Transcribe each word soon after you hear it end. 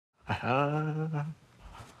Are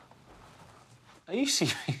you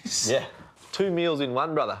serious? Yeah. 2 meals in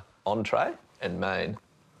one, brother. Entree and main.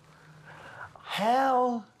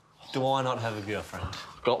 How do I not have a girlfriend?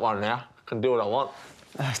 Got one now. Can do what I want.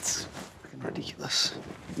 That's fucking ridiculous.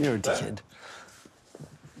 You're a dickhead.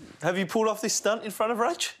 Have you pulled off this stunt in front of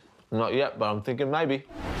Rach? Not yet, but I'm thinking maybe.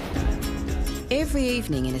 Every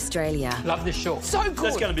evening in Australia, Love this show. So good.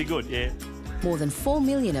 That's going to be good, yeah. more than 4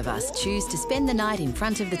 million of us choose to spend the night in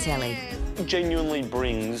front of the telly. Genuinely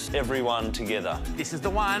brings everyone together. This is the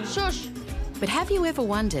one. Shush. But have you ever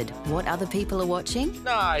wondered what other people are watching?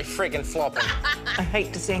 No, friggin' flopping. I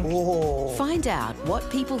hate to sing. Find out what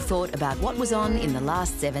people thought about what was on in the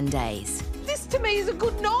last 7 days. This to me is a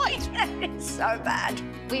good night. It's so bad.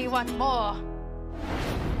 We want more.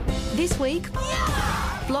 This week,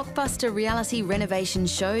 blockbuster reality renovation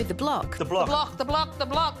show The Block The block. The block, the block, the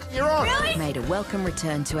block. You're on. Really? made a welcome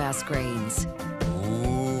return to our screens.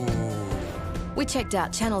 We checked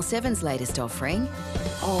out Channel 7's latest offering.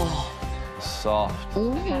 Soft.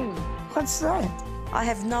 What's that? I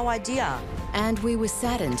have no idea. And we were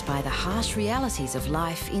saddened by the harsh realities of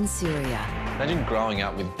life in Syria. Imagine growing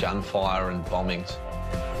up with gunfire and bombings.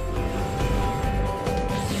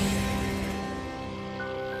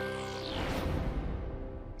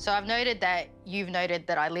 So I've noted that you've noted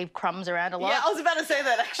that I leave crumbs around a lot. Yeah, I was about to say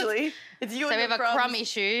that actually. It's you so and we have the a crumbs. crumb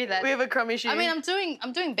issue. That We have a crumb issue. I mean, I'm doing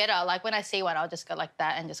better. Like when I see one, I'll just go like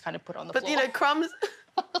that and just kind of put it on the but floor. you know, crumbs.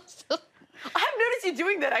 I have noticed you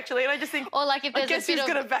doing that actually, and I just think. or like if I there's guess a bit who's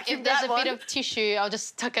of gonna vacuum if there's that a bit one? of tissue, I'll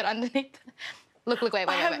just tuck it underneath. Look, wait.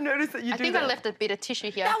 I have noticed that you I do think that. I left a bit of tissue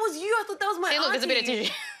here. That was you. I thought that was my See, look, there's a bit of auntie.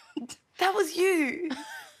 tissue. That was you.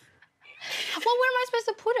 Well, where am I supposed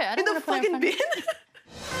to put it? I In don't the want to put it fucking in front. bin.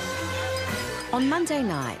 On Monday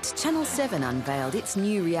night, Channel 7 unveiled its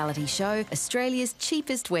new reality show, Australia's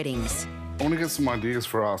Cheapest Weddings. I want to get some ideas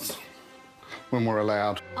for us when we're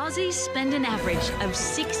allowed. Aussies spend an average of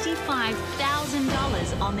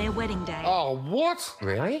 $65,000 on their wedding day. Oh, what?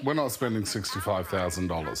 Really? We're not spending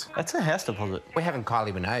 $65,000. That's a house deposit. We're having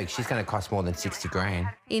Kylie Minogue. She's going to cost more than 60 grand.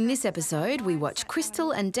 In this episode, we watch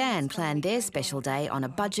Crystal and Dan plan their special day on a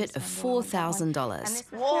budget of $4,000.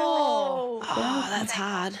 Whoa. Oh, that's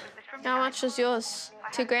hard. How much was yours?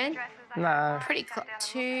 2 grand? No, Pretty close.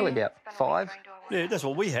 probably about 5. Yeah, that's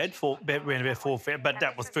what we had, around about 4, but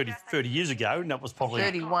that was 30 years ago, and that was probably...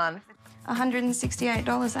 31.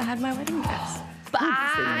 $168 I had my wedding dress.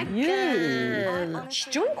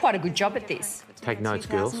 She's doing quite a good job at this. Take notes,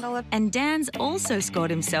 girls. And Dan's also scored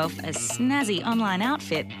himself a snazzy online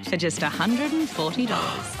outfit for just $140.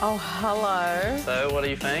 Oh, hello. So, what do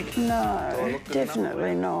you think? No,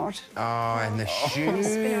 definitely not. Oh, and the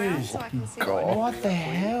shoes. God. What the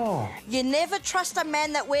hell? You never trust a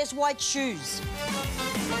man that wears white shoes.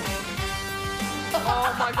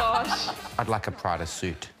 Oh my gosh. I'd like a Prada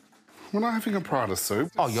suit. We're not having a Prada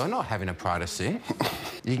suit. Oh, you're not having a Prada suit?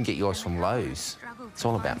 You can get yours from Lowe's. It's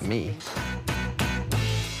all about me.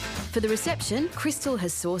 For the reception, Crystal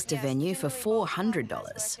has sourced a venue for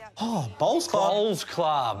 $400. Oh, Bowls Club. Bowls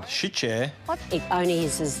Club. Shit, yeah. It only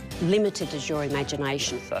is as limited as your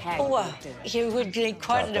imagination. Oh, you would need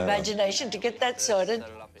quite an imagination to get that sorted.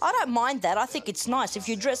 I don't mind that. I think it's nice if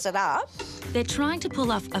you dress it up. They're trying to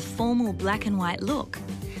pull off a formal black and white look,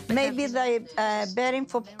 Maybe they bearing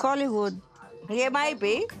for Hollywood. Yeah,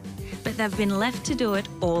 maybe. but they've been left to do it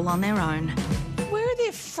all on their own. Where are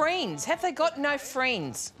their friends? Have they got no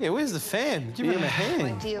friends? Yeah, where's the fan? Give him a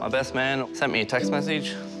hand. My best man sent me a text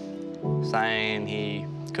message saying he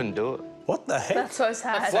couldn't do it. What the heck? That's so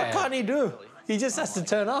sad. What can't he do? He just has to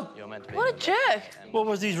turn up. You're meant to be. What a jerk. What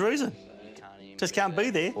was his reason? Just can't be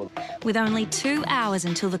there. With only 2 hours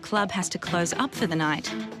until the club has to close up for the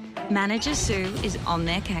night, manager Sue is on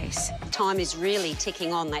their case. Time is really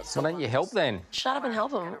ticking on that sort. Why don't you help then? Shut up and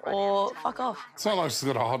help them, or fuck off. It's not like she's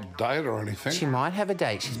got a hot date or anything. She might have a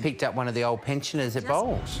date. She's picked up one of the old pensioners at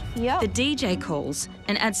Bowls. The DJ calls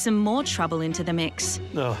and adds some more trouble into the mix.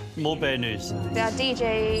 Oh, more bad news. Our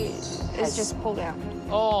DJ is just pulled out.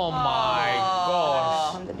 Oh, my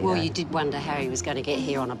gosh. Well, you did wonder how he was going to get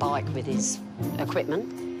here on a bike with his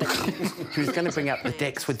equipment. He was going to bring up the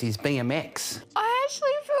decks with his BMX. I actually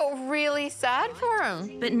feel really sad for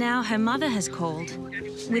him. But now her mother has called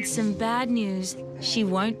with some bad news. She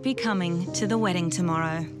won't be coming to the wedding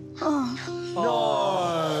tomorrow.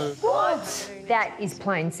 That is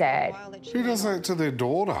plain sad. Who does that to their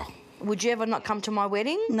daughter? Would you ever not come to my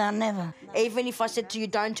wedding? No, never. Even if I said to you,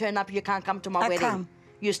 don't turn up, you can't come to my I wedding? come.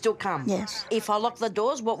 You still come? Yes. If I lock the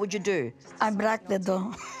doors, what would you do? I break the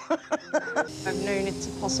door. I've known it's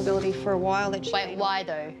a possibility for a while that she... Wait, why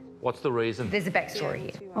though? What's the reason? There's a backstory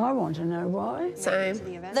here. I want to know why.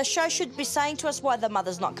 Same. The show should be saying to us why the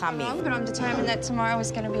mother's not coming. But I'm determined that tomorrow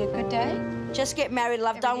is going to be a good day. Just get married,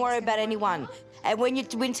 love. Don't worry about anyone. And when you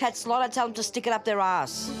win Tat's lotto, tell them to stick it up their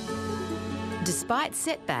ass. Despite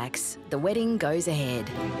setbacks, the wedding goes ahead.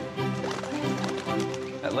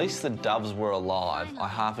 At least the doves were alive. I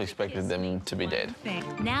half expected them to be dead.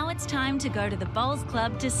 Now it's time to go to the Bowls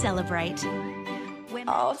Club to celebrate.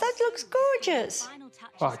 Oh, that looks gorgeous.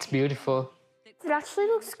 Oh, it's beautiful. It actually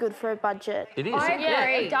looks good for a budget. It is. Yeah,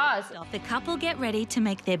 it does. The couple get ready to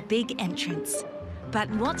make their big entrance. But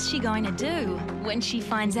what's she going to do when she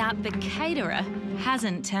finds out the caterer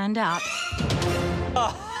hasn't turned up?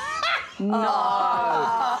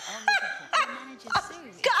 No.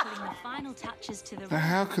 Now,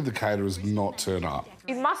 how could the caterers not turn up?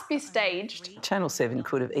 It must be staged. Channel 7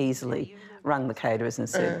 could have easily rung the caterers and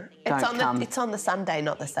said, don't come. It's on the Sunday,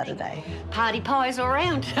 not the Saturday. Party pies all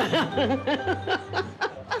around.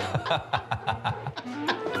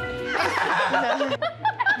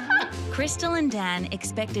 Crystal and Dan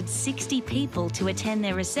expected 60 people to attend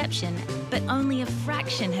their reception, but only a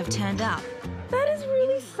fraction have turned up. That is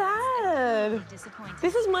really sad.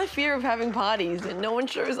 This is my fear of having parties and no one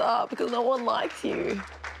shows up because no one likes you.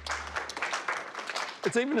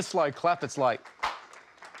 It's even a slow clap. It's like,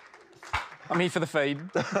 I'm here for the feed.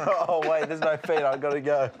 Oh, wait, there's no feed. I've got to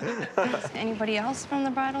go. Is anybody else from the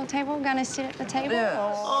bridal table going to sit at the table? Yeah.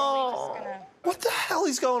 Oh. What the hell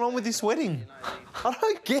is going on with this wedding? I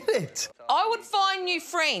don't get it. I would find new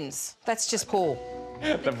friends. That's just Paul.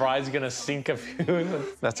 The bride's going to sink a few.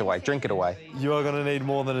 That's away. Drink it away. You are going to need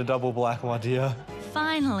more than a double black, my dear.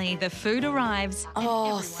 Finally, the food arrives.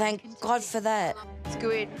 Oh, thank God for that. It's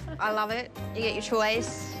good. I love it. You get your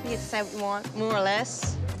choice. You get to say what you want, more or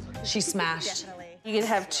less. She's smashed. You can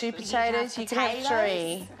have 2 potatoes, you can have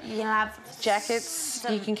 3. You can have jackets,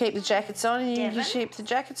 you can keep the jackets on and you can keep the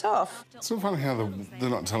jackets off. It's so funny how they're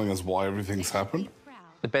not telling us why everything's happened.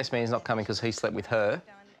 The best man's not coming because he slept with her.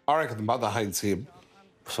 I reckon the mother hates him.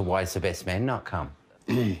 So why does the best man not come?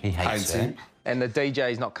 He hates her. him. And the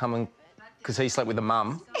DJ's not coming because he slept with the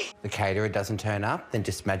mum. The caterer doesn't turn up, then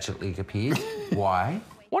just magically appears. Why?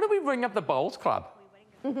 Why do we ring up the Bowls Club?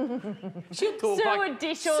 She'll talk like...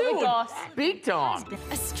 dish all the goss. Big time.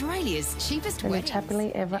 Australia's cheapest And wedding.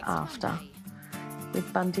 happily ever after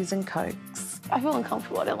with bunties and cokes. I feel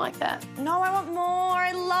uncomfortable, I don't like that. No, I want more.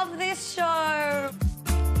 I love this show.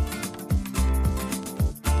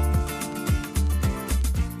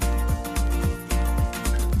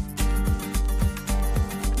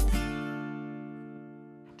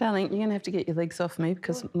 Darling, you're going to have to get your legs off me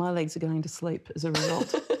because my legs are going to sleep as a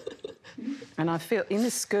result. And I feel, in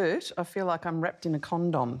this skirt, I feel like I'm wrapped in a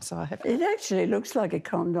condom, so I have to... It actually looks like a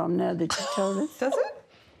condom now that you told us. Does it?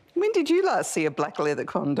 When did you last see a black leather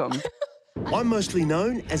condom? I'm mostly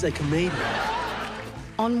known as a comedian.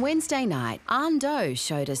 On Wednesday night, Arn Doe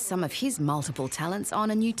showed us some of his multiple talents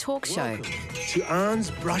on a new talk show. Welcome to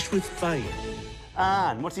Arn's Brush with Fame.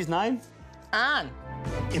 Arn, what's his name? Arn.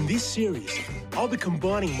 In this series, I'll be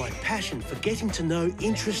combining my passion for getting to know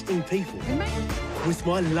interesting people with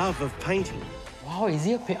my love of painting. Wow, is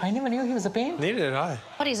he I never knew he was a painter. Neither did I.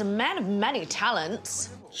 But he's a man of many talents.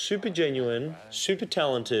 Super genuine, super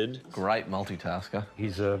talented. Great multitasker.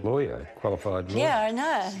 He's a lawyer, qualified lawyer. Yeah, I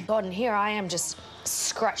know. God, and here I am just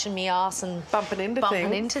scratching me ass and bumping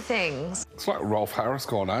into things. It's like Rolf Harris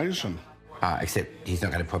gone Asian. Except he's not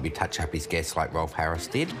going to probably touch up his guests like Rolf Harris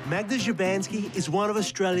did. Magda Szubanski is one of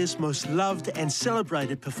Australia's most loved and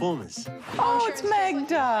celebrated performers. Oh, it's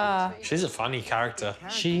Magda. She's a funny character.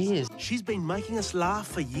 She is. She's been making us laugh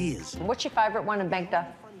for years. What's your favourite one of Magda?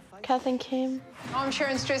 Kath and Kim. I'm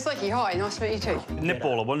Sharon Strzelecki. Hi, nice to meet you too.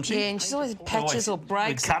 Netballer, wasn't she? Yeah, and she's always patches or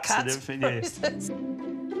breaks or cuts.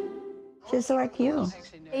 Just like you.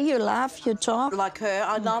 You laugh, you talk. Like her.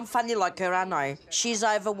 I know I'm funny like her, I know. She's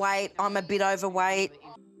overweight, I'm a bit overweight.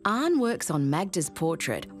 Arn works on Magda's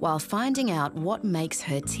portrait while finding out what makes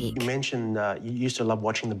her tick. You mentioned you used to love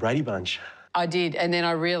watching the Brady Bunch. I did, and then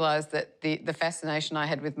I realised that the fascination I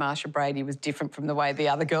had with Marsha Brady was different from the way the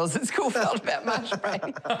other girls at school felt about Marsha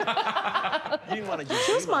Brady.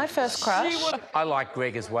 She was my first crush. I like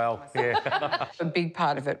Greg as well, yeah. A big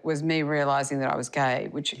part of it was me realising that I was gay,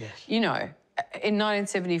 which, you know, in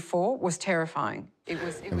 1974 was terrifying. It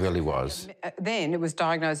really was. Then it was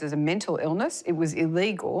diagnosed as a mental illness, it was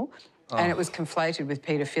illegal, and it was conflated with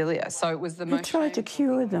paedophilia. So it was the You most... tried to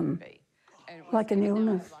cure them, like an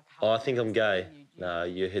illness. Oh, I think I'm gay. No,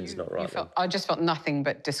 your head's not right. I just felt nothing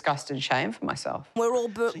but disgust and shame for myself. We're all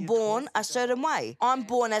born a certain way. I'm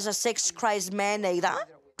born as a sex-crazed man-eater.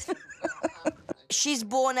 She's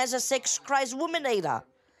born as a sex-crazed woman-eater.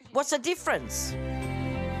 What's the difference?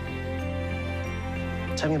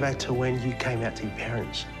 Take me back to when you came out to your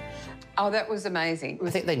parents. Oh, that was amazing. I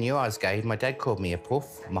think they knew I was gay. My dad called me a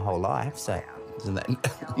poof my whole life, so isn't that...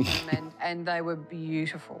 and they were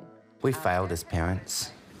beautiful. We failed as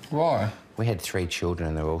parents. Why? We had 3 children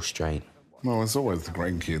and they're all straight. Well, it's always the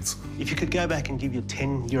grandkids. If you could go back and give your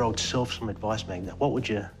 10-year-old self some advice, Magda, what would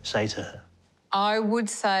you say to her? I would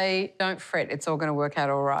say, don't fret, it's all going to work out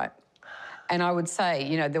all right. And I would say,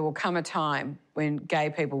 you know, there will come a time when gay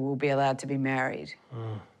people will be allowed to be married.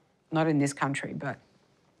 Not in this country, but...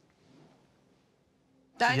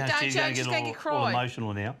 Don't she's going to get all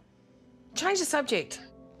emotional now. Change the subject.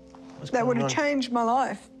 That would have changed my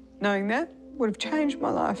life. Knowing that would have changed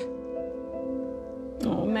my life.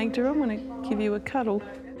 Oh, Magda, I want to give you a cuddle.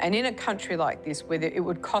 And in a country like this, where it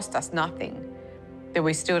would cost us nothing, that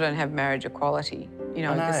we still don't have marriage equality. You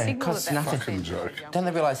know, the signal it costs that nothing. Don't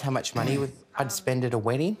they realise how much money I'd spend at a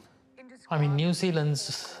wedding? I mean, New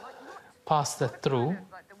Zealand's passed that through.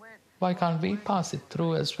 Why can't we pass it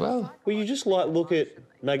through as well? Well, you just like look at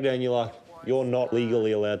Magda and you're like, you're not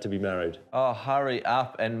legally allowed to be married. Oh, hurry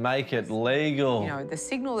up and make it legal. You know, the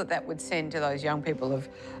signal that would send to those young people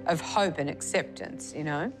of hope and acceptance, you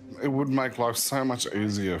know? It would make life so much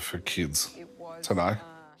easier for kids today.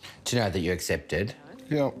 To know that you're accepted.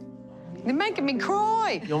 Yep. They're making me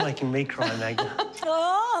cry. You're making me cry, Magda.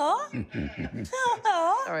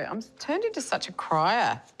 Sorry, I'm turned into such a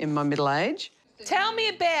crier in my middle age. Tell me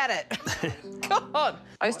about it. God.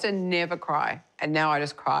 I used to never cry, and now I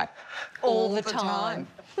just cry all the time.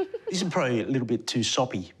 This is probably a little bit too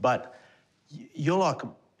soppy, but you're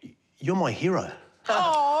my hero.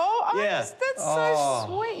 Oh, Yeah. that's so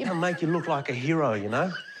sweet. It'll make you look like a hero, you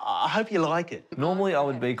know? I hope you like it. Normally, I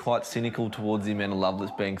would be quite cynical towards the amount of love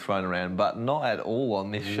that's being thrown around, but not at all on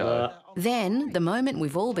this show. Then, the moment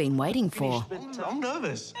we've all been waiting for. I'm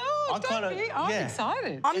nervous. Oh, don't be. I'm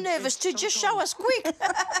excited. I'm nervous too. Just show us quick.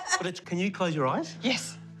 But can you close your eyes?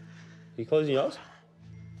 Yes. You closing your eyes?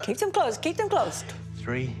 Keep them closed. Keep them closed.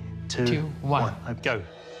 3, 2, 1. Go.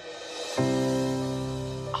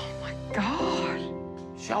 Oh, my God.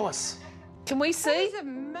 Show us. Can we see? That's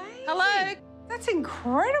amazing. Hello? That's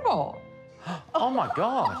incredible. Oh, my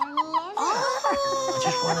God. I love I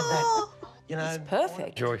just wanted that, you know... It's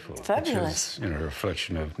perfect. Joyful. Fabulous. Which is, a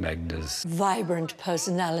reflection of Magda's... Vibrant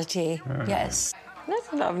personality. Yes.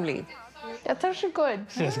 That's lovely. That's actually good.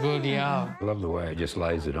 That's good, yeah. I love the way it just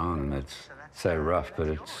lays it on, and it's so rough, but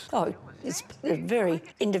it's... Oh, it's a very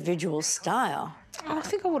individual style. I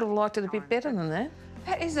think I would have liked it a bit better than that.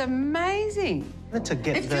 That is amazing.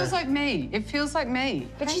 It feels like me. It feels like me.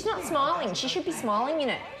 But she's not smiling. She should be smiling, you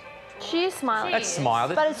know. She is smiling. That's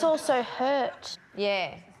smiling. But it's also hurt.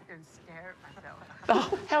 Yeah.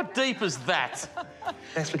 Oh, how deep is that?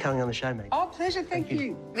 Thanks for coming on the show, mate. Oh, pleasure. Thank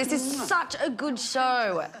you. This is such a good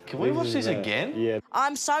show. Can we watch this again? Yeah.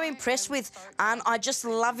 I'm so impressed with I just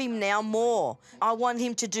love him now more. I want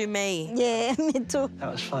him to do me. Yeah, me too.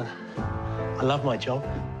 That was fun. I love my job.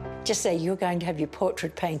 Just say you're going to have your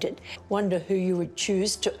portrait painted. Wonder who you would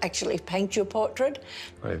choose to actually paint your portrait.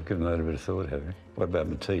 Well, you've given that a bit of thought, have you? What about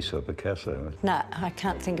Matisse or Picasso? No, I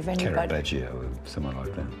can't think of anybody. Caravaggio or someone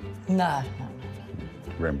like that? No.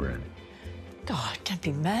 Rembrandt. God, don't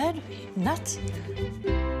be mad. Are you nuts?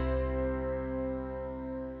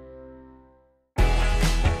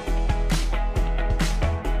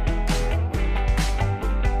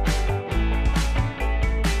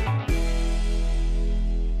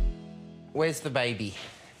 Where's the baby?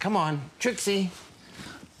 Come on, Trixie.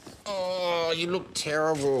 Oh, you look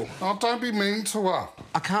terrible. Oh, don't be mean to her.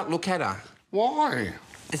 I can't look at her. Why?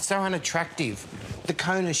 It's so unattractive. The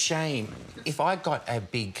cone of shame. If I got a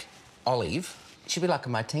big olive, she'd be like a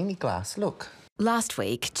martini glass. Look. Last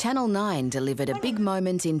week, Channel 9 delivered a big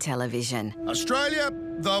moment in television. Australia,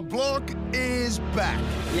 the block is back.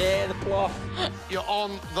 Yeah, the block. You're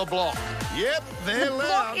on the block. Yep, they're The loud.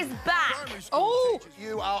 block is back. Oh!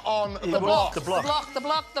 You are on The block. the block. The block, the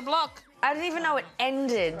block, the block. I didn't even know it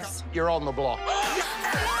ended. You're on the block.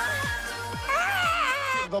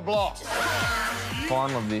 The block.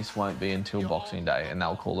 Final of this won't be until Boxing Day, and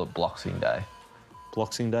they'll call it Bloxing Day.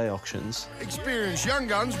 Boxing Day auctions. Experienced young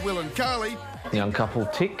guns, Will and Carly. The young couple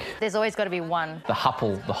tick. There's always got to be one. The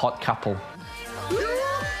hupple, the hot couple.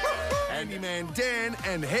 Handyman Dan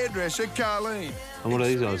and hairdresser Carleen. And what are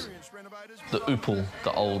these guys? The oople,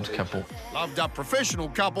 the old couple. Loved up professional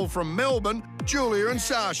couple from Melbourne, Julia and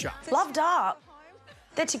Sasha. Loved up.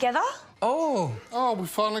 They're together? Oh, we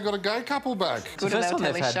finally got a gay couple back. It's the first time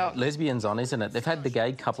they've had lesbians on, isn't it? They've had the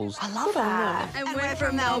gay couples. I love that. And we're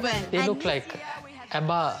from Melbourne. They look like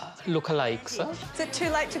ABBA lookalikes. Huh? Is it too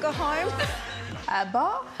late to go home?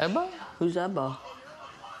 Abba? Abba? Who's Abba?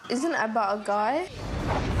 Isn't Abba a guy?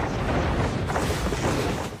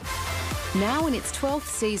 Now in its 12th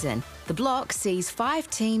season, The Block sees 5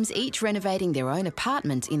 teams each renovating their own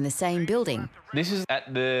apartment in the same building. This is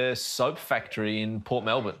at the soap factory in Port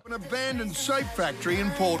Melbourne. An abandoned soap factory in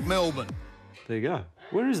Port Melbourne. There you go.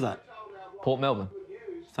 Where is that? Port Melbourne.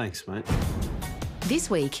 Thanks, mate. This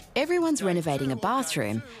week, everyone's renovating a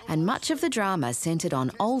bathroom, and much of the drama centred on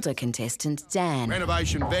older contestant Dan.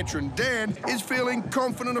 Renovation veteran Dan is feeling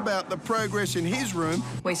confident about the progress in his room.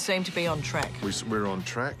 We seem to be on track. We're on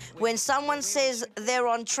track. When someone says they're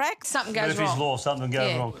on track, something goes Murphy's wrong. Law, something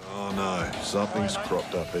goes wrong. Oh no, something's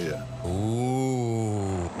cropped up here.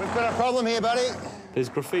 Ooh. We've got a problem here, buddy. There's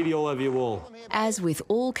graffiti all over your wall. As with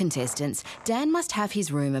all contestants, Dan must have his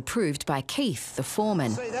room approved by Keith, the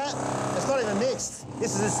foreman. See that? It's not even mixed.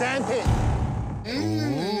 This is a sandpit.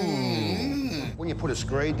 When you put a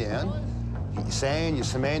screed down, you get your sand, your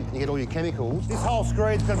cement, and you get all your chemicals. This whole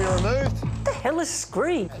screed's going to be removed. What the hell is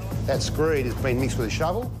screed? That screed has been mixed with a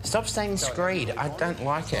shovel. Stop saying screed. I don't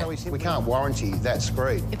like it. We can't warranty that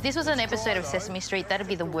screed. If this was an episode of Sesame Street, that'd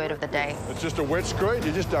be the word of the day. It's just a wet screed.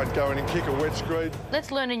 You just don't go in and kick a wet screed.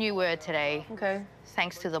 Let's learn a new word today. Okay.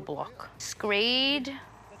 Thanks to The Block. Screed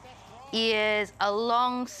is a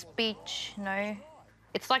long speech, no?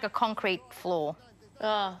 It's like a concrete floor.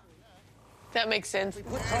 Ah, that makes sense.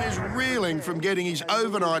 And is reeling from getting his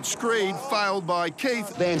overnight screed failed by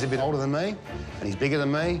Keith. Dan's a bit older than me, and he's bigger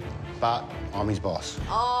than me, but I'm his boss.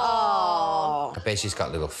 Oh. I bet she's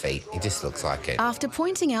got little feet. He just looks like it. After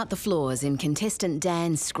pointing out the flaws in contestant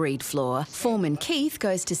Dan's screed floor, foreman Keith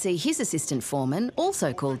goes to see his assistant foreman,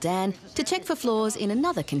 also called Dan, to check for flaws in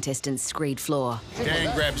another contestant's screed floor.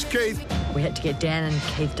 Dan grabs Keith. We had to get Dan and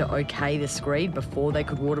Keith to OK the screed before they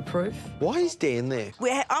could waterproof. Why is Dan there?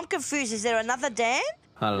 I'm confused. Is there another Dan?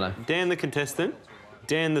 I don't know. Dan the contestant,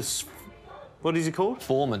 Dan the... What is he called?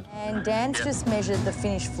 Foreman. And Dan's just measured the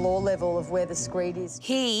finished floor level of where the screed is.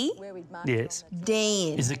 He? Yes.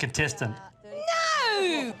 Dan. Is the contestant.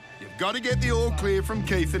 No! You've got to get the all clear from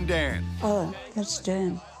Keith and Dan. Oh, that's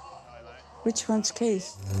Dan. Which one's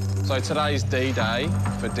Keith? So today's D-Day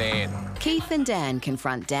for Dan. Keith and Dan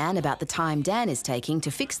confront Dan about the time Dan is taking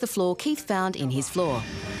to fix the flaw Keith found in his floor.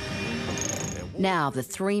 Now, the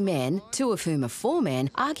 3 men, 2 of whom are foremen,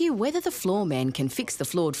 argue whether the floor men can fix the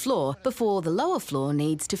flawed floor before the lower floor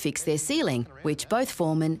needs to fix their ceiling, which both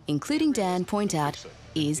foremen, including Dan, point out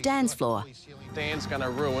is Dan's floor. Dan's going to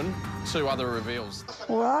ruin 2 other reveals.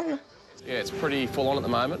 What? Yeah, it's pretty full on at the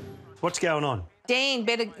moment. What's going on? Dan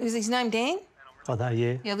better... Is his name Dan? Oh,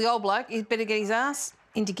 yeah. Yeah, the old bloke. He better get his ass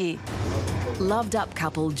into gear. Loved-up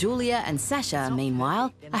couple Julia and Sasha,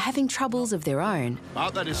 meanwhile, are having troubles of their own.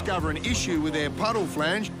 But they discover an issue with their puddle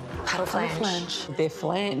flange. Puddle flange. Their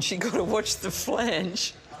flange. You got to watch the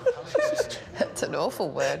flange. That's an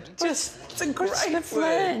awful word. It's a great the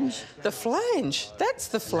flange? Word. The flange. That's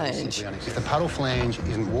the flange. If the puddle flange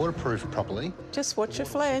isn't waterproofed properly... Just watch your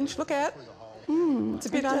flange. Look out. It's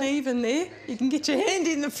a bit uneven there. You can get your hand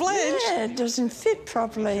in the flange. Yeah, it doesn't fit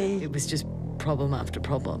properly. It was just problem after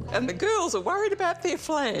problem. And the girls are worried about their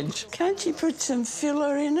flange. Can't you put some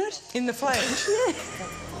filler in it? In the flange? Yeah.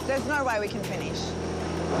 There's no way we can finish.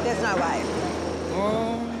 There's no way.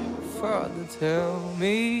 Oh, Father, tell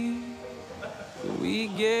me, do we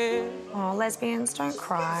get... Oh, lesbians, don't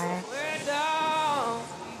cry.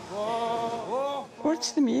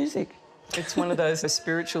 What's the music? It's one of those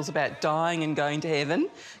spirituals about dying and going to heaven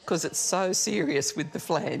because it's so serious with the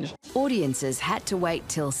flange. Audiences had to wait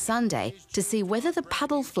till Sunday to see whether the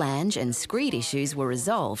puddle flange and screed issues were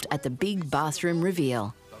resolved at the big bathroom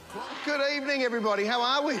reveal. Good evening, everybody. How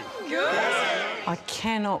are we? Good. I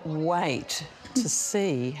cannot wait to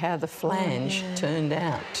see how the flange turned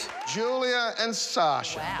out. Julia and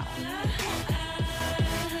Sasha.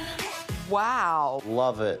 Wow.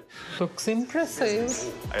 Love it. Looks impressive.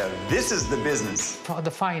 This is the business. For the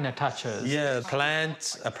finer touches. Yeah,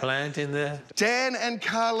 a plant in there. Dan and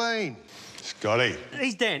Carleen. Scotty.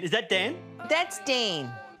 He's Dan. Is that Dan? That's Dan.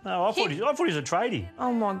 No, I thought he was a tradie.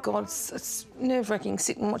 Oh, my God. It's nerve-wracking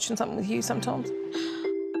sitting and watching something with you sometimes.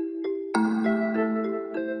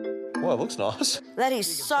 Well, it looks nice. That is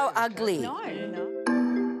so ugly.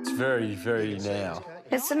 It's very, very now.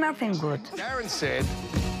 It's nothing good. Darren said,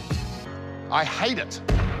 I hate it.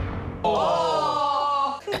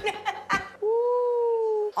 Oh!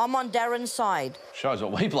 I'm on Darren's side. Shows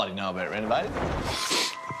what we bloody know about renovating.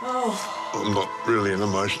 Oh. I'm not really an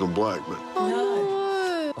emotional bloke, but...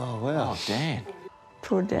 Oh, wow. Oh, Dan.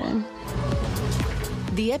 Poor Dan.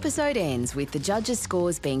 The episode ends with the judges'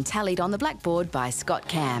 scores being tallied on the blackboard by Scott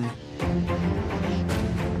Cam.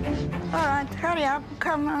 All right, how Hurry up,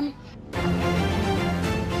 come on.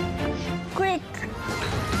 Quick.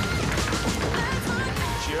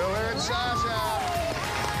 Julia and Sasha.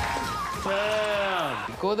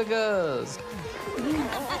 Go the girls.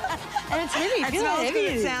 And it's heavy. It smells good.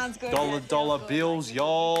 It sounds good. Dollar bills,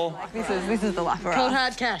 y'all. This is the life for us. Cold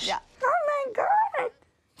hard cash. Yeah. Oh my God.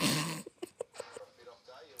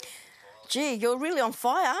 Gee, you're really on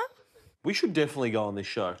fire. We should definitely go on this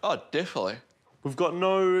show. Oh, definitely. We've got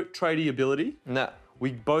no tradie ability. Nah.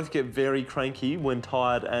 We both get very cranky when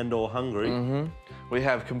tired and or hungry. Mm-hmm. We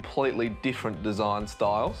have completely different design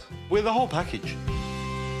styles. We're the whole package.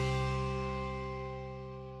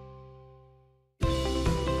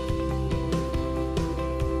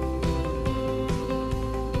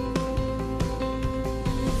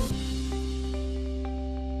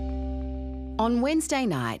 On Wednesday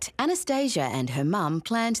night, Anastasia and her mum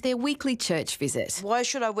planned their weekly church visit. Why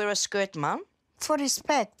should I wear a skirt, Mum? For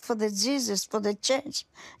respect, for the Jesus, for the church.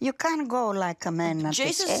 You can't go like a man. At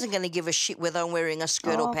Jesus the isn't going to give a shit whether I'm wearing a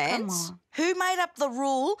skirt or pants. Come on. Who made up the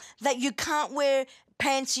rule that you can't wear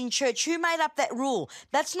pants in church? Who made up that rule?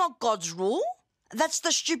 That's not God's rule. That's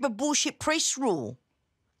the stupid bullshit priest rule.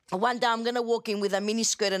 One day I'm going to walk in with a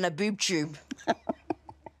miniskirt and a boob tube.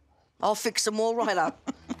 I'll fix them all right up.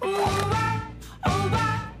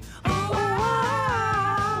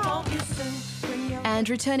 And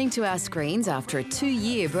returning to our screens after a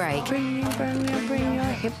 2-year break,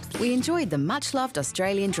 we enjoyed the much-loved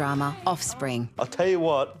Australian drama Offspring. I'll tell you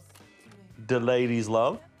what the ladies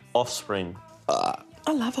love, Offspring. I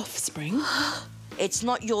love Offspring. It's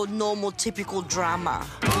not your normal, typical drama.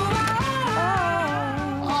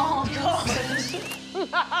 Oh, God.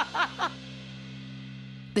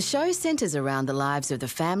 The show centres around the lives of the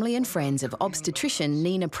family and friends of obstetrician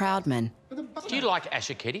Nina Proudman. Do you like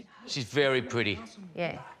Asha, Kitty? She's very pretty.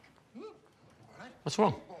 Yeah. What's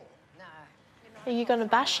wrong? Are you going to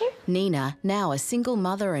bash him? Nina, now a single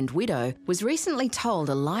mother and widow, was recently told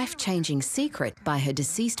a life-changing secret by her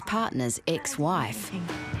deceased partner's ex-wife.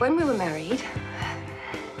 When we were married,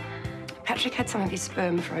 Patrick had some of his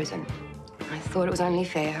sperm frozen. I thought it was only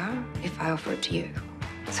fair if I offer it to you,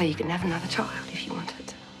 so you can have another child if you want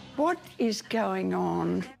it. What is going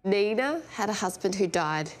on? Nina had a husband who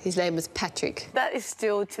died. His name was Patrick. That is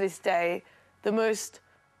still, to this day, the most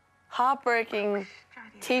heartbreaking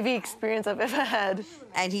TV experience I've ever had.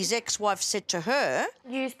 And his ex-wife said to her...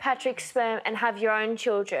 Use Patrick's sperm and have your own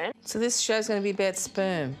children. So this show's going to be about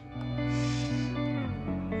sperm.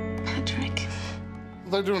 Patrick.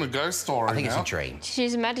 They're doing a ghost story I think now. it's a dream.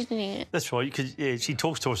 She's imagining it. That's right, because she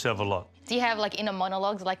talks to herself a lot. Do you have, like, inner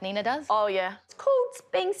monologues like Nina does? Oh, yeah. It's called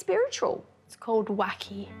being spiritual. It's called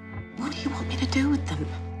wacky. What do you want me to do with them?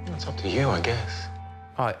 It's up to you, I guess.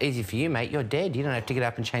 Oh, easy for you, mate. You're dead. You don't have to get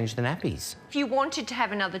up and change the nappies. If you wanted to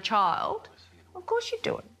have another child, of course you'd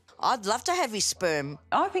do it. I'd love to have his sperm.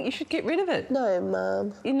 I think you should get rid of it. No,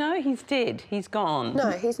 Mum. You know he's dead. He's gone.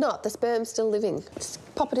 No, he's not. The sperm's still living. Just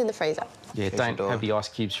pop it in the freezer. Yeah, don't have the ice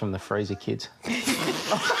cubes from the freezer, kids.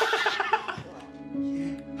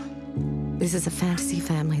 This is a fantasy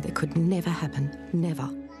family that could never happen. Never.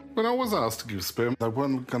 When I was asked to give sperm, they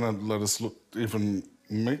weren't going to let us even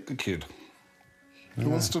meet the kid. Who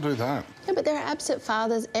wants to do that? Yeah, but there are absent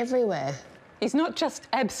fathers everywhere. He's not just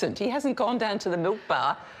absent. He hasn't gone down to the milk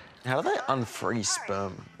bar. How do they unfreeze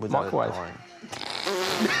sperm without it Microwave. dying?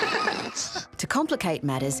 To complicate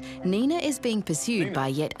matters, Nina is being pursued by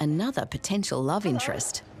yet another potential love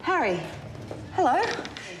interest. Harry. Hello.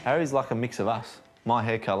 Harry's like a mix of us. My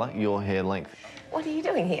hair colour, your hair length. What are you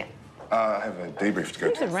doing here? I have a debrief to go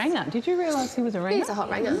He's a ranger. Did you realise he was a ranger? He's a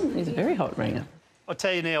hot ranger. He's a very hot ranger. I'll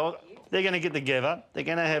tell you now, they're going to get together, they're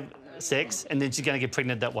going to have sex, and then she's going to get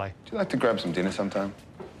pregnant that way. Do you like to grab some dinner sometime?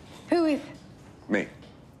 Who with? Me.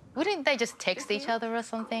 Wouldn't they just text each other or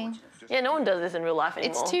something? Yeah, no one does this in real life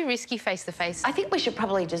anymore. It's too risky face-to-face. I think we should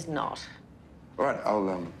probably just not. All right,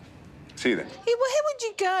 I'll see you then. Yeah, well, how would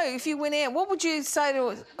you go if you went out? What would you say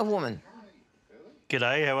to a woman?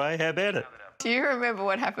 G'day, how are you? How about it? Do you remember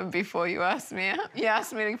what happened before you asked me out? You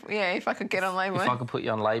asked me, if I could get on lay-by. If I could put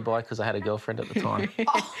you on lay-by because I had a girlfriend at the time.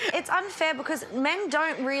 It's unfair because men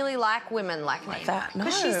don't really like women like me. that, no.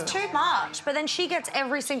 Because she's too much. But then she gets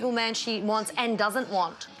every single man she wants and doesn't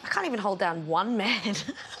want. I can't even hold down one man.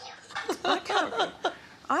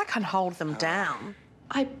 I can hold them down.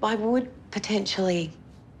 I would potentially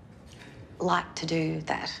like to do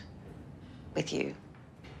that with you.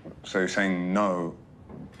 So you're saying no,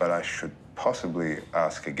 but I should possibly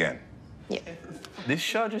ask again? Yeah. This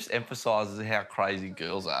show just emphasises how crazy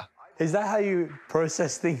girls are. Is that how you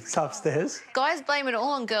process things upstairs? Guys blame it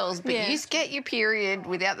all on girls, but Yeah. you just get your period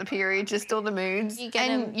without the period, just all the moods.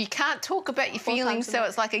 And you can't talk about your feelings, so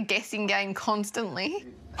it's like a guessing game constantly.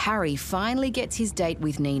 Harry finally gets his date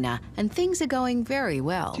with Nina, and things are going very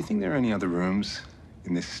well. Do you think there are any other rooms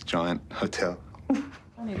in this giant hotel?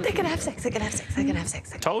 They're gonna have sex, they're gonna have sex, they're gonna have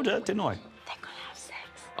sex. Told you, didn't I?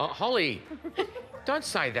 Oh, Holly, don't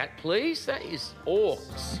say that, please. That is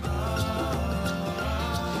orcs.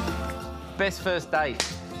 Best first date.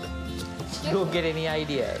 You get any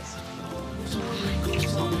ideas?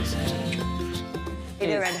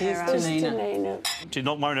 She's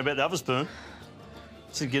not worrying about the other sperm.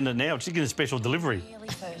 She's getting it now. She's getting a special delivery.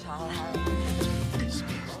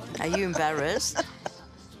 Are you embarrassed?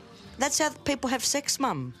 That's how people have sex,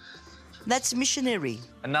 Mum. That's missionary.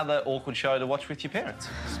 Another awkward show to watch with your parents.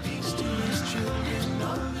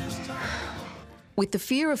 With the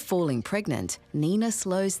fear of falling pregnant, Nina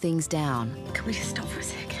slows things down. Can we just stop for a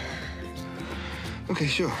sec? OK,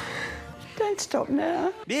 sure. Don't stop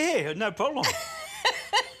now. Yeah, no problem.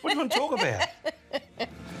 What do you want to talk about?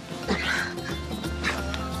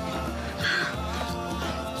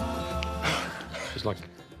 She's like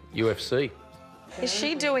UFC. Is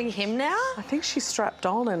she doing him now? I think she's strapped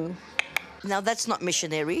on and... Now, that's not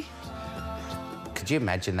missionary. Could you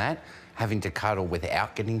imagine that? Having to cuddle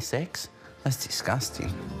without getting sex? That's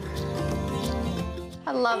disgusting.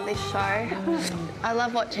 I love this show. I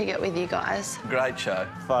love watching it with you guys. Great show.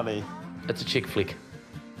 Funny. It's a chick flick.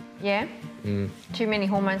 Yeah? Too many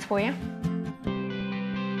hormones for you?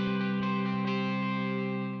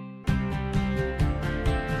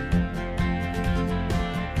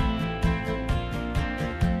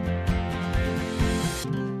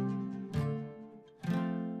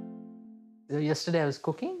 Yesterday I was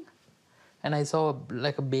cooking and I saw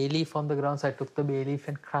like a bay leaf on the ground, so I took the bay leaf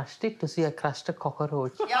and crushed it. To see, I crushed a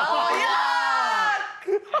cockroach. Oh,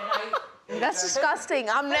 yuck! That's disgusting.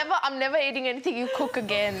 I'm never eating anything you cook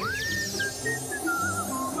again.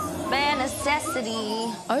 Bare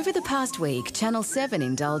necessity. Over the past week, Channel 7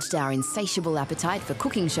 indulged our insatiable appetite for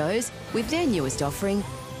cooking shows with their newest offering,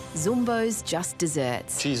 Zumbo's Just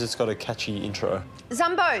Desserts. Jeez, it's got a catchy intro.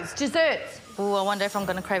 Zumbo's, desserts. Ooh, I wonder if I'm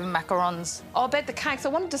going to crave macarons. Oh, I bet the cakes. I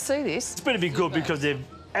wanted to see this. It's better be good because they've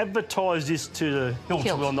advertised this to the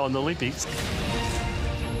hilt on the Olympics.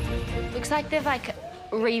 Looks like they've, like,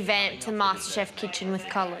 revamped the MasterChef kitchen with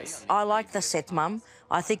colours. I like the set, Mum.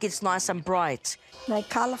 I think it's nice and bright. Like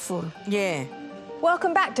colourful. Yeah.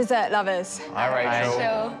 Welcome back, dessert lovers. Hi,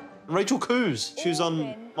 Rachel. Rachel Coos. She was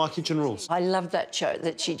on My Kitchen Rules. I love that show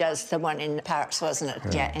that she does, the one in Paris, wasn't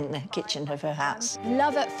it? Yeah, in the kitchen of her house.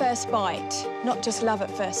 Love at first bite, not just love at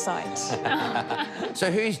first sight. So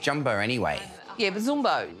who's Jumbo anyway? Yeah, but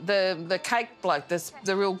Zumbo, the cake bloke,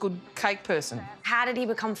 the real good cake person. How did he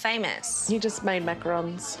become famous? He just made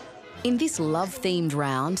macarons. In this love-themed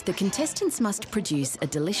round, the contestants must produce a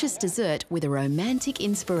delicious dessert with a romantic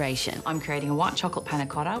inspiration. I'm creating a white chocolate panna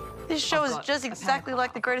cotta. This show is just exactly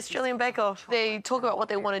like the Great Australian Bake Off. They talk about what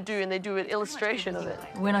they want to do and they do an illustration of it.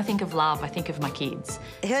 When I think of love, I think of my kids.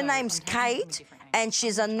 Her name's Kate, and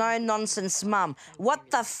she's a no-nonsense mum. What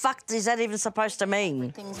the fuck is that even supposed to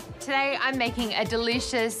mean? Today I'm making a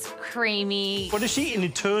delicious, creamy... What is she, an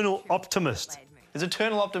eternal optimist? Is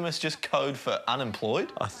eternal optimist just code for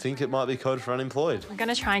unemployed? I think it might be code for unemployed. I'm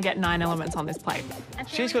going to try and get 9 elements on this plate.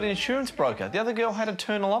 She's got an insurance broker. The other girl had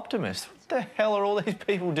eternal optimist. What the hell are all these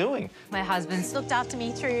people doing? My husband's looked after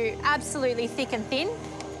me through absolutely thick and thin,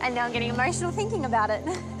 and now I'm getting emotional thinking about it.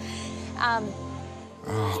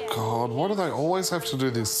 Oh, God, why do they always have to do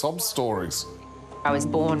these sob stories? I was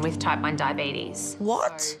born with type 1 diabetes.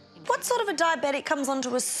 What? What sort of a diabetic comes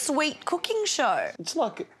onto a sweet cooking show? It's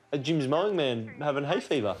like a Jim's mowing man having hay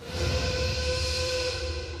fever.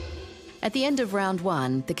 At the end of round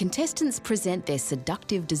 1, the contestants present their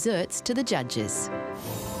seductive desserts to the judges.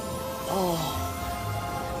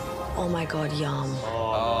 Oh my God, yum.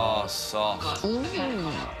 Oh, soft.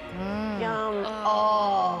 Yum.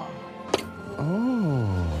 Oh.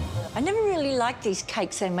 I never really like these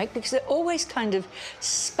cakes they make because they're always kind of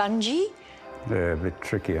spongy. They're a bit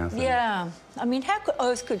tricky, aren't they? Yeah. I mean, how could...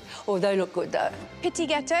 Oh, it's good. Oh, they look good, though. Petit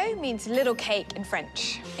gâteau means little cake in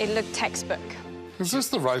French. It looked textbook. Is this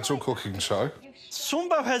the Rachel cooking show?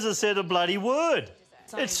 Zumbo hasn't said a bloody word.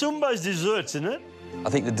 It's Zumbo's desserts, isn't it?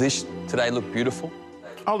 I think the dish today looked beautiful.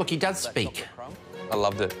 Oh, look, he does speak. I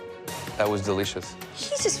loved it. That was delicious.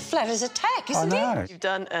 He's as flat as a tack, isn't he? You've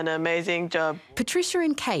done an amazing job. Patricia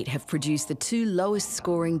and Kate have produced the 2 lowest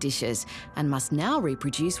scoring dishes and must now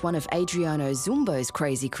reproduce one of Adriano Zumbo's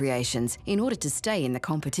crazy creations in order to stay in the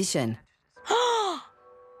competition.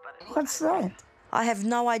 What's that? I have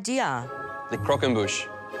no idea. The croquembouche.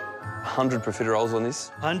 100 profiteroles on this.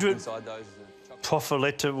 100 Inside those is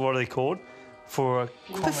profiletta, what are they called? For a...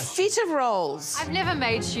 Profiteroles. I've never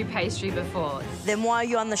made choux pastry before. Then why are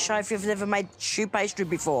you on the show if you've never made choux pastry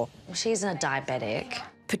before? She's a diabetic.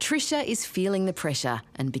 Patricia is feeling the pressure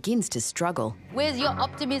and begins to struggle. Where's your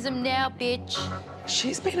optimism now, bitch?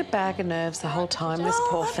 She's been a bag of nerves the whole time, this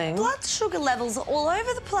poor thing. Blood sugar levels are all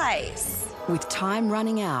over the place. With time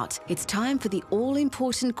running out, it's time for the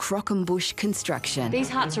all-important croquembouche construction. These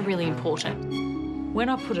hearts are really important. When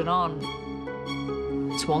I put it on,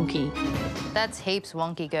 it's wonky. That's heaps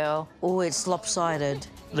wonky, girl. Oh, it's lopsided.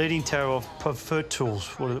 Leading tower of profiteroles.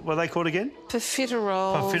 What are they called again?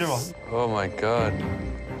 Profiteroles. Profiteroles. Oh, my God.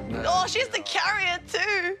 Oh, she's the carrier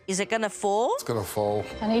too. Is it going to fall? It's going to fall.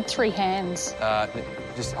 I need 3 hands.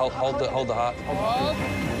 Just hold the heart.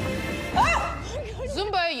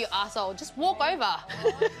 Zumbo, you asshole. Just walk over.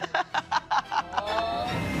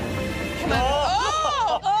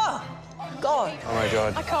 God. Oh, my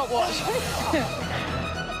God. I can't watch.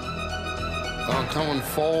 Oh, come and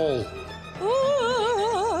fall.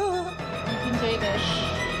 You can do this.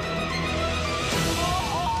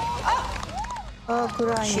 Oh,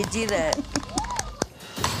 good on She you. did it.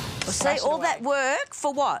 See, all that work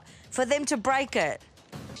for what? For them to break it.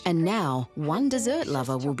 And now, one dessert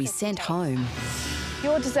lover will be sent home.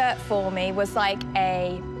 Your dessert for me was like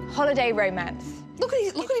a holiday romance. Look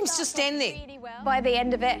at him still standing. By the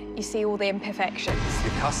end of it, you see all the imperfections.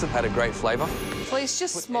 Your custard had a great flavour. Please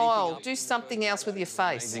just smile. Do something else with your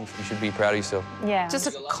face. You should be proud of yourself. Yeah. Just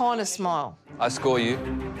a kind of smile. I score you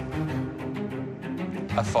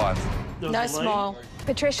a 5. No smile.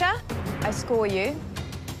 Patricia, I score you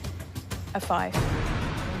a 5.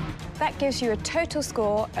 That gives you a total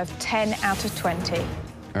score of 10 out of 20.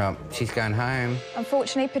 Well, she's going home.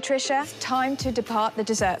 Unfortunately, Patricia, time to depart the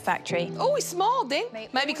dessert factory. Oh, he smiled then.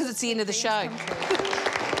 Maybe because it's the end of the show.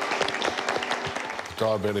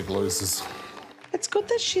 Diabetic losers. It's good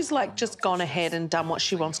that she's, like, just gone ahead and done what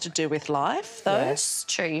she wants to do with life, though. Yes,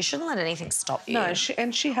 true. You shouldn't let anything stop you. No,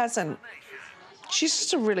 she hasn't. She's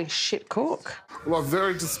just a really shit cook. Well, I'm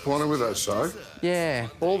very disappointed with that show. Yeah.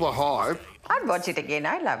 All the hype. I'd watch it again.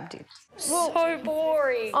 I loved it. So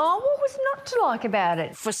boring. Oh, what was not to like about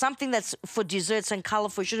it? For something that's for desserts and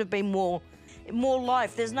colourful, should have been more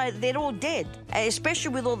life. They're all dead. And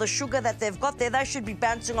especially with all the sugar that they've got there, they should be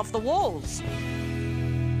bouncing off the walls.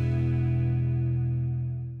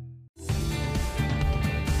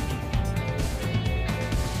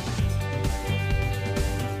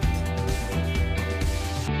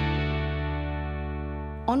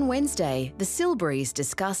 On Wednesday, the Silburys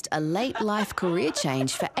discussed a late-life career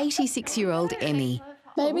change for 86-year-old Emmy.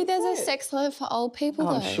 Maybe there's a sex life for old people,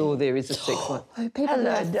 though. I'm sure there is a sex life. People who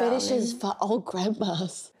have fetishes for old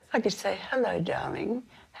grandmas. I could say, hello, darling.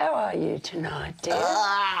 How are you tonight, dear?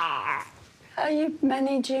 Are you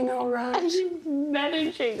managing all right?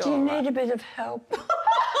 Managing Do you need a bit of help?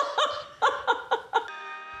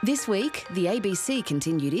 This week, the ABC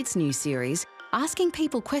continued its new series, asking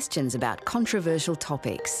people questions about controversial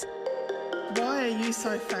topics. Why are you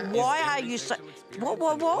so fat? Why are you so...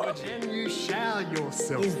 What? Can you shower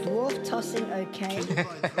yourself? Is dwarf tossing okay?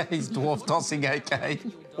 Is dwarf tossing okay?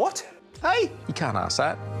 What? Hey! You can't ask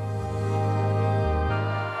that.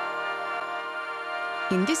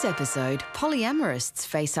 In this episode, polyamorists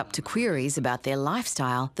face up to queries about their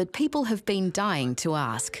lifestyle that people have been dying to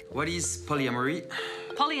ask. What is polyamory?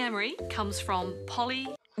 Polyamory comes from poly...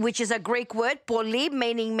 Which is a Greek word, poly,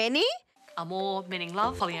 meaning many. Amor, meaning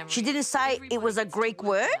love. Polyamory. She didn't say it was a Greek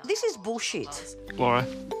word. This is bullshit. Laura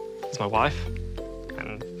is my wife,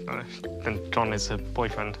 and John is her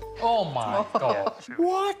boyfriend. Oh, my God.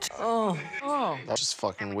 What? Oh. That's just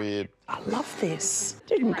fucking weird. I love this.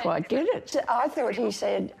 Didn't quite get it. I thought he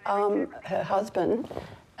said, her husband,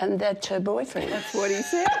 and that's her boyfriend. That's what he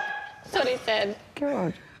said. That's what he said.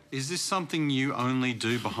 God. Is this something you only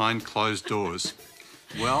do behind closed doors?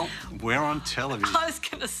 Well, we're on television. I was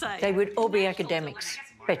going to say. They would all be academics.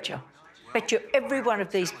 Bet you. Bet you every one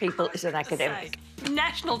of these people is an academic.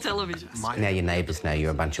 National television. Now your neighbours know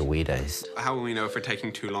you're a bunch of weirdos. How will we know if we're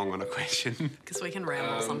taking too long on a question? Because we can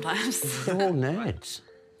ramble sometimes. They're all nerds.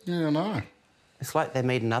 Yeah, I know. It's like they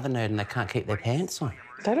meet another nerd and they can't keep their pants on.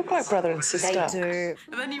 They look like brother and sister. They do.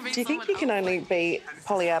 Then you Do you think you can only be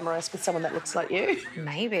polyamorous with someone that looks like you?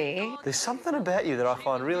 Maybe. There's something about you that I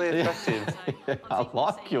find really attractive. I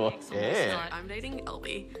like your hair. I'm dating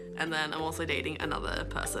Elby, and then I'm also dating another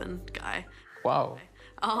person, guy. Wow.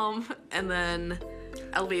 And then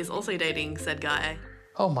Elby is also dating said guy.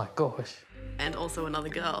 Oh, my gosh. and also another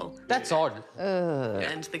girl. That's odd.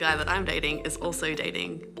 And the guy that I'm dating is also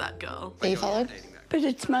dating that girl. Are you followed? But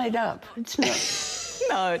it's made up. It's not.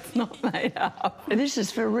 No, it's not made up. This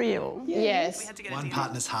is for real. Yes. One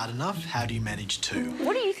partner's hard enough. How do you manage two?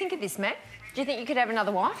 What do you think of this, Matt? Do you think you could have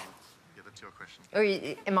another wife? Yeah, that's your question. Or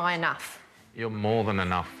am I enough? You're more than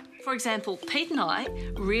enough. For example, Pete and I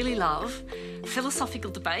really love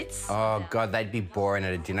philosophical debates. Oh, God, they'd be boring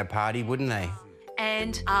at a dinner party, wouldn't they?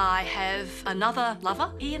 And I have another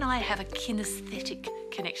lover. He and I have a kinesthetic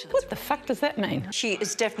connection. What the fuck does that mean? She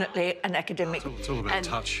is definitely an academic. It's all about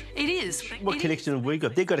touch. It is. What connection have we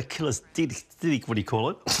got? They've got a kinesthetic, what do you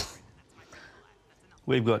call it?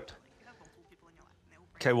 We've got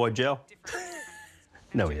KY gel.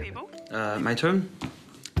 No, we haven't. My turn.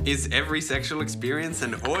 Is every sexual experience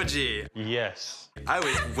an orgy? Yes. I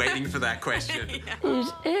was waiting for that question.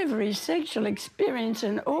 Is every sexual experience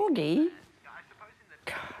an orgy?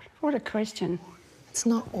 God, what a question. It's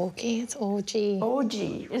not orgy, it's orgy.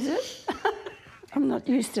 Orgy, is it? I'm not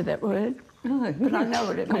used to that word. No, but I know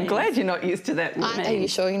what it means. I'm glad you're not used to that word. Are you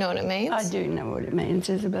sure you know what it means? I do know what it means,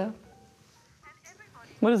 Isabel.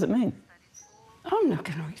 What does it mean? I'm not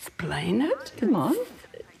going to explain it. Come on.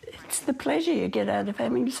 It's the pleasure you get out of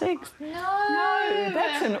having sex. No,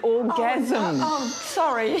 that's an orgasm. Oh,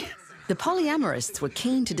 sorry. The polyamorists were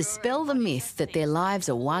keen to dispel the myth that their lives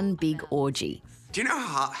are one big orgy. Do you know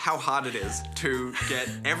how hard it is to get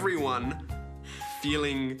everyone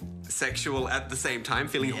feeling sexual at the same time,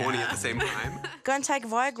 feeling horny at the same time? Go and take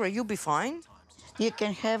Viagra, you'll be fine. You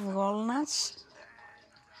can have walnuts.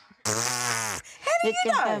 How do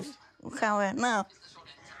you know? No.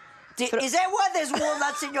 Is that why there's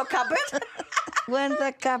walnuts in your cupboard? When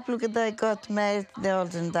the couple they got married the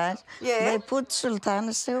olden days, they put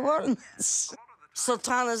sultanas and walnuts.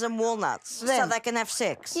 Sultanas and walnuts, so they can have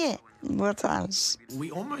sex? Yeah, what else?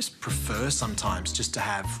 We almost prefer sometimes just to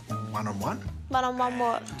have one-on-one. One-on-one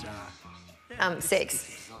what?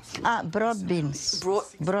 Sex. Broad beans.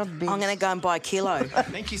 Broad beans. I'm going to go and buy a kilo.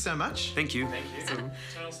 Thank you so much. Thank you.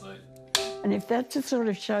 And if that's the sort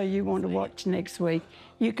of show you want to watch next week,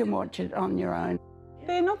 you can watch it on your own.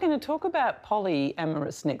 They're not going to talk about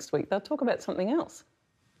polyamorous next week. They'll talk about something else.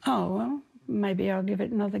 Oh, well, maybe I'll give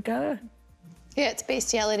it another go. Yeah, it's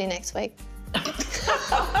bestiality next week.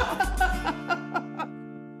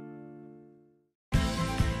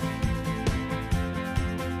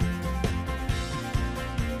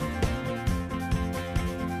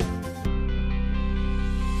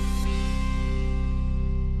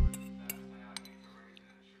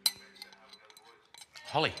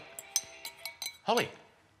 Holly. Holly.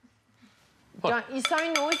 Don't, you're so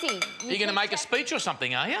noisy. Are you going to make a speech or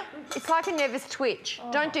something, are you? It's like a nervous twitch.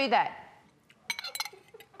 Don't do that.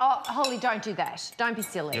 Oh, Holly, don't do that. Don't be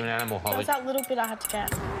silly. You're an animal, Holly. What's that little bit I had to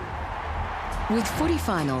get? With footy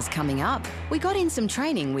finals coming up, we got in some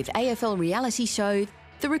training with AFL reality show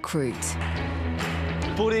The Recruit.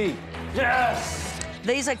 Footy. Yes!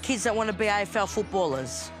 These are kids that want to be AFL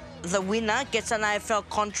footballers. The winner gets an AFL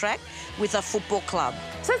contract with a football club.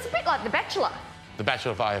 So it's a bit like The Bachelor. The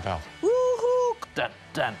Bachelor of AFL. Woohoo! Dun,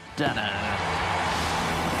 dun, dun.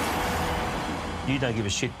 You don't give a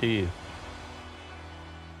shit, do you?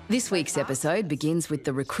 This week's episode begins with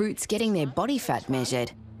the recruits getting their body fat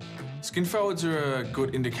measured. Skin folds are a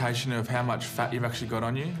good indication of how much fat you've actually got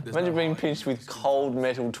on you. Imagine being pinched with cold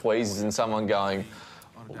metal tweezers and someone going,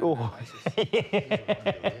 oh.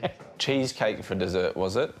 Cheesecake for dessert,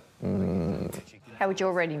 was it? Mm. How would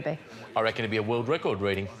your reading be? I reckon it'd be a world record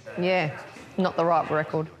reading. Yeah, not the right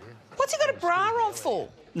record. What's he got a bra on for?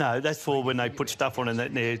 No, that's for when they put stuff on and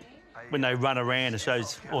when they run around, it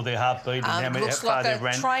shows all their heartbeat and how far they've ran. Looks like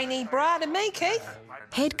a trainee bra to me, Keith.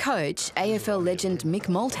 Head coach, AFL legend Mick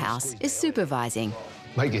Malthouse, is supervising.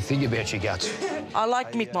 Make you think about your guts. I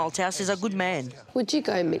like Mick Malthouse. He's a good man. Would you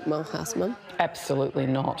go Mick Malthouse, Mum? Absolutely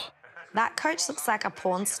not. That coach looks like a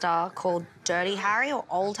porn star called Dirty Harry or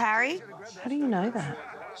Old Harry. How do you know that?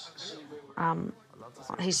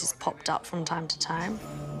 He's just popped up from time to time.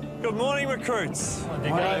 Good morning, recruits.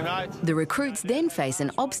 The recruits then face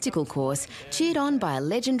an obstacle course cheered on by a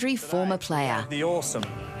legendary former player. The awesome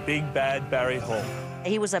Big Bad Barry Hall.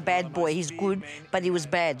 He was a bad boy. He's good, but he was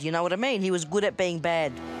bad. You know what I mean? He was good at being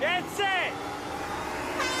bad. Get set!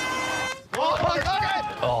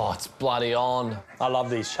 Oh, it's bloody on. I love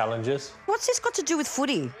these challenges. What's this got to do with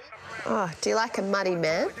footy? Oh, do you like a muddy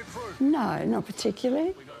man? No, not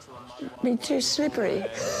particularly. Be too slippery.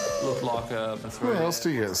 Look like a Where else do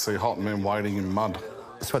you get to see hot men wading in mud?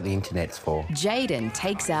 That's what the internet's for. Jaden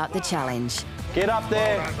takes out the challenge. Get up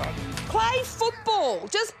there. Play football.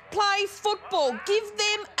 Just play football. Give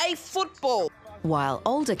them a football. while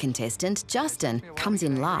older contestant Justin comes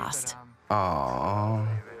in last. Oh,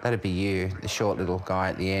 that'd be you, the short little guy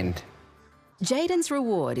at the end. Jaden's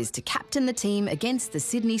reward is to captain the team against the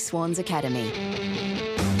Sydney Swans Academy.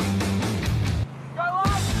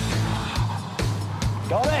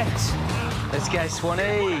 Got it! Let's go,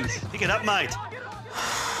 Swannies. Pick it up, mate.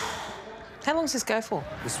 How long does this go for?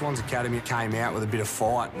 The Swans Academy came out with a bit of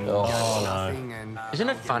fight. And nothing and Isn't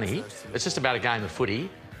it funny? It's just about a game of footy,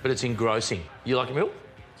 but it's engrossing. You like a milk?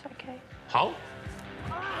 It's okay. Whole?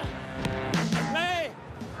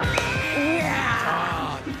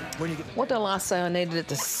 What did I say I needed at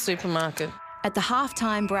the supermarket? At the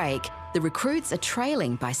halftime break, the recruits are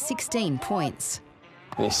trailing by 16 points.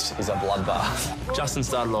 This is a bloodbath. Justin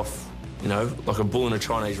started off, you know, like a bull in a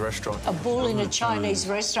Chinese restaurant. A bull in a Chinese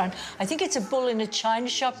restaurant. I think it's a bull in a China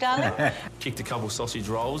shop, darling. Kicked a couple sausage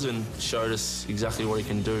rolls and showed us exactly what he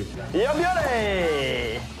can do. Yum,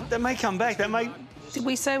 yummy! That may come back, that may... Did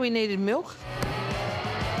we say we needed milk?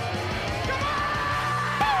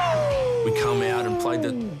 We come out and played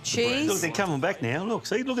the... Cheese. Look, they're coming back now. Look,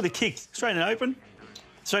 see? Look at the kick. Straight and open.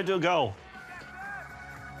 Straight to a goal.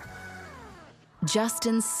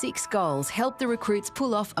 Justin's 6 goals helped the recruits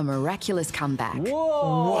pull off a miraculous comeback.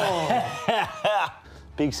 Whoa!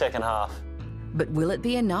 Big second half. But will it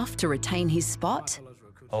be enough to retain his spot?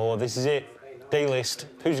 Oh, this is it. D-list.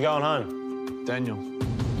 Who's going home? Daniel.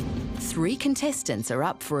 3 contestants are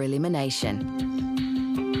up for elimination.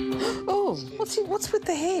 Oh, what's with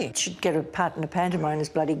the hair? Should get a part in a pantomime as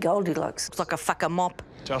bloody Goldilocks. It's like a fucker mop.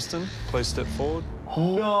 Justin, please step forward.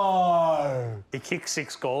 No! He kicked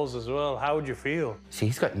 6 goals as well. How would you feel? See,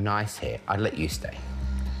 he's got nice hair. I'd let you stay.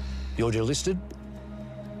 You're delisted?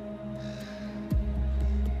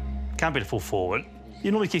 Can't be the full forward.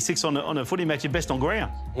 You normally kick 6 on a footy match, you're best on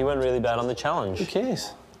ground. He went really bad on the challenge. Who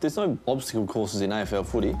cares? There's no obstacle courses in AFL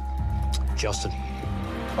footy. Justin.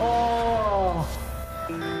 Oh!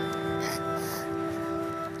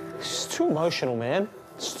 It's too emotional, man.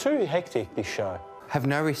 It's too hectic, this show. Have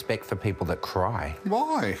no respect for people that cry.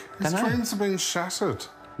 Why? His Dunno. dreams have been shattered.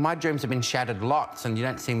 My dreams have been shattered lots, and you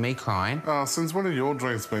don't see me crying. Oh, since when have your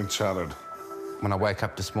dreams been shattered? When I woke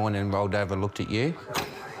up this morning and rolled over, looked at you.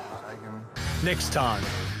 Next time.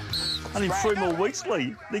 Only 3 more weeks,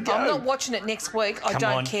 Lee. They go. I'm not watching it next week. I Come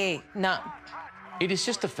don't on. care. No. It is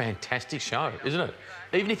just a fantastic show, isn't it?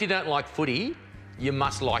 Even if you don't like footy, you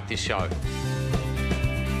must like this show.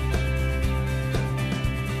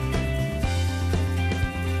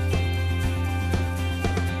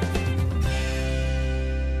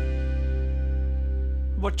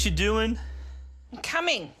 What you doing? I'm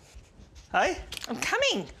coming. Hey? I'm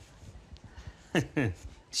coming.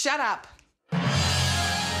 Shut up.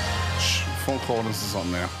 Shh, 4 Corners is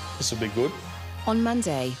on now. This will be good. On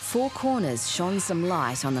Monday, 4 Corners shone some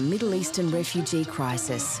light on the Middle Eastern refugee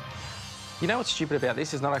crisis. You know what's stupid about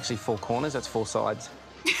this? It's not actually 4 corners, that's 4 sides.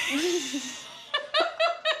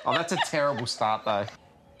 Oh, that's a terrible start, though.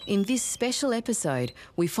 In this special episode,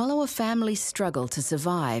 we follow a family's struggle to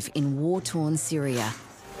survive in war-torn Syria.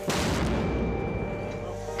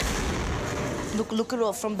 Look at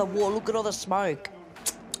all from the wall. Look at all the smoke.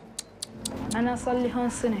 أنا صار لي هون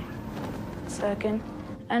سنة ساكن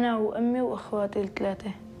أنا وأمي وأخواتي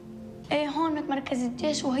ال3. إيه هون بمركز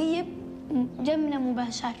الجيش وهي جنبنا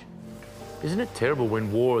مباشر. Isn't it terrible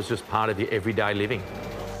when war is just part of your everyday living?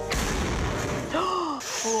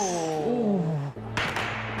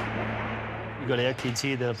 You've got our kids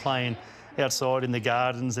here that are playing outside in the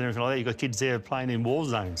gardens and everything like that. You've got kids there playing in war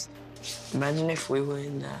zones. Imagine if we were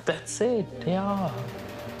in that. That's it, yeah.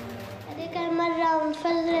 هذيك المرة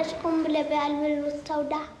انفجرت قنبلة بقلب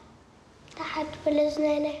المستودع تحت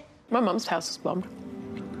بالجنينة. My mum's house was bombed.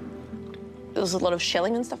 There was a lot of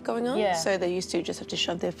shelling and stuff going on, Yeah. so they used to just have to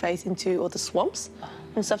shove their face into all the swamps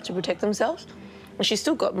and stuff to protect themselves. And she's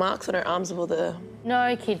still got marks on her arms of all the...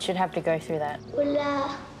 No kid should have to go through that. ولا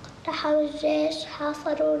راحوا الجيش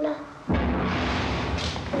حاصرونا.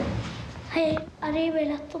 هي قريبة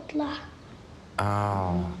لا تطلع.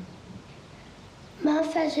 Oh. ما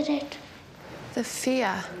انفجرت. The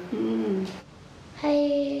fear.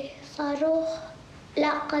 هي صاروخ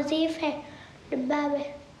لا قذيفة دبابة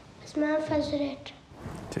بس ما انفجرت.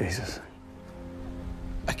 Jesus.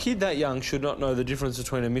 A kid that young should not know the difference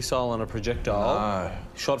between a missile and a projectile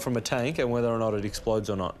shot from a tank and whether or not it explodes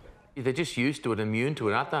or not. They're just used to it, immune to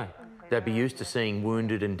it, aren't they? They'd be used to seeing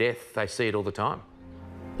wounded and death. They see it all the time.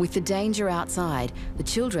 With the danger outside, the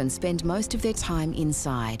children spend most of their time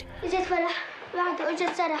inside. اجت فرح بعد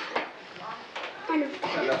اجت سرح. انا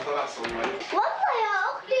والله يا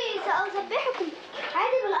اختي سأسبحكم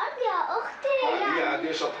عادي بالارض يا اختي.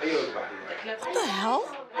 What the hell?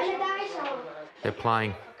 انا داعش They're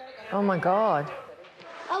playing. Oh, my God.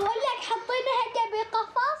 Oh,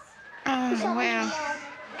 wow.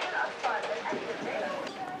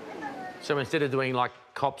 So instead of doing like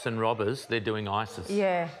cops and robbers, they're doing ISIS.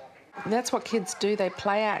 Yeah. That's what kids do. They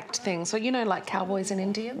play act things. So, you know, like cowboys in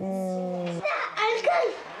India.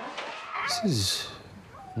 This is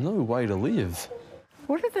no way to live.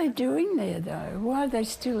 What are they doing there, though? Why are they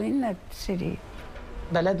still in that city?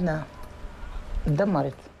 بلدنا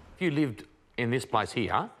دمرت. If you lived in this place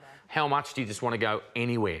here, how much do you just want to go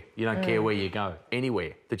anywhere? You don't care where you go,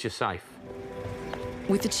 anywhere that you're safe.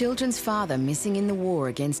 With the children's father missing in the war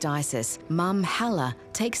against ISIS, Mum Hala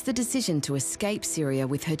takes the decision to escape Syria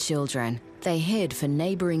with her children. They head for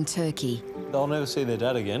neighbouring Turkey. They'll never see their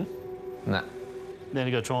dad again. Nah. Then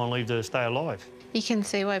you got to try and leave to stay alive. You can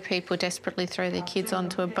see why people desperately throw their kids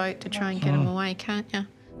onto a boat to try and get them away, can't you?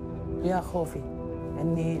 يا خوفي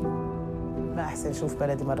إني ما أحسن أشوف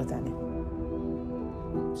بلدي مرة ثانية.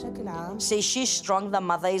 بشكل عام. See, she's strong, the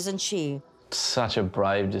mother, isn't she? Such a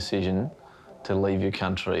brave decision to leave your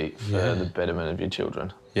country for the betterment of your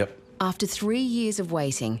children. Yep. After 3 years of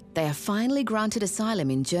waiting, they are finally granted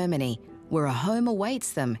asylum in Germany, where a home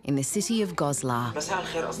awaits them in the city of Goslar. مساء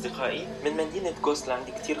الخير أصدقائي من مدينة غوزلا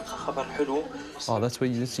عندي كتير خبر حلو. Oh, that's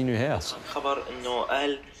your new house. خبر إنه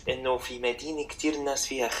قال إنه في مدينة كتير الناس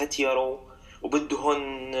فيها ختيروا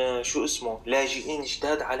وبدهن شو اسمه لاجئين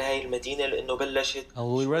جداد على هاي المدينة لأنه بلشت.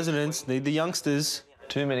 Elderly residents need the youngsters.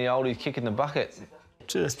 Too many oldies kicking the bucket.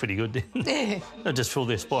 That's pretty good then. They'll just fill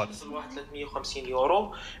their spot. 350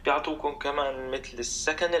 يورو بيعطوكم كمان مثل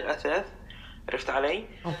السكن الأثاث. عرفت علي؟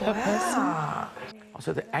 Oh,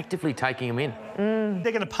 so they're actively taking them in.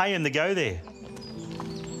 They're going to pay them to go there.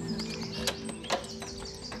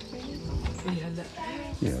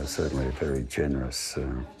 Yeah, certainly a very generous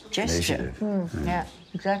gesture. Yeah,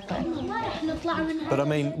 exactly. But I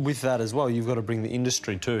mean, with that as well, you've got to bring the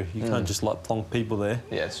industry too. You can't just like plonk people there.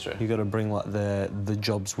 Yeah, it's true. You've got to bring like the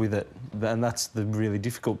jobs with it, and that's the really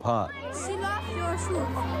difficult part.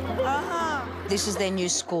 This is their new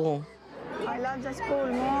school. I love the school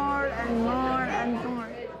more and more and more.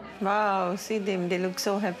 Wow, see them, they look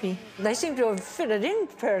so happy. They seem to have fitted in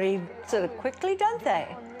very sort of quickly, don't they?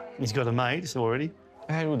 He's got a maid already.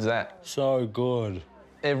 How good's that? So good.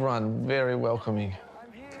 Everyone very welcoming.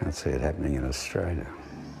 Can't see it happening in Australia.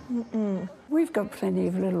 We've got plenty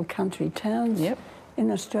of little country towns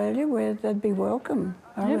in Australia where they'd be welcome,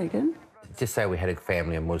 I reckon. Just say we had a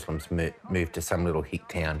family of Muslims move to some little hick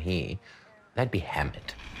town here, they'd be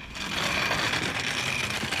hammered.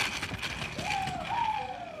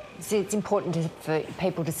 See, it's important for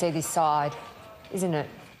people to see this side, isn't it?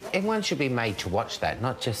 Everyone should be made to watch that,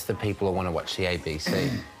 not just the people who want to watch the ABC.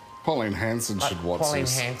 Pauline Hanson should watch Pauline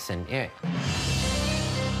this. Hanson, yeah.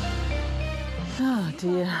 Oh,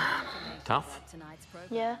 dear. Tough?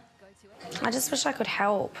 Yeah. I just wish I could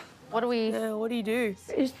help. What do you do?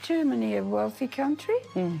 Is Germany a wealthy country?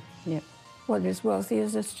 Yep. What, as wealthy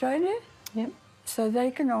as Australia? Yep. So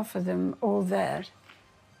they can offer them all that,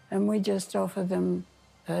 and we just offer them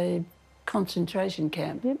a concentration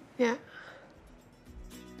camp. Yep. Yeah.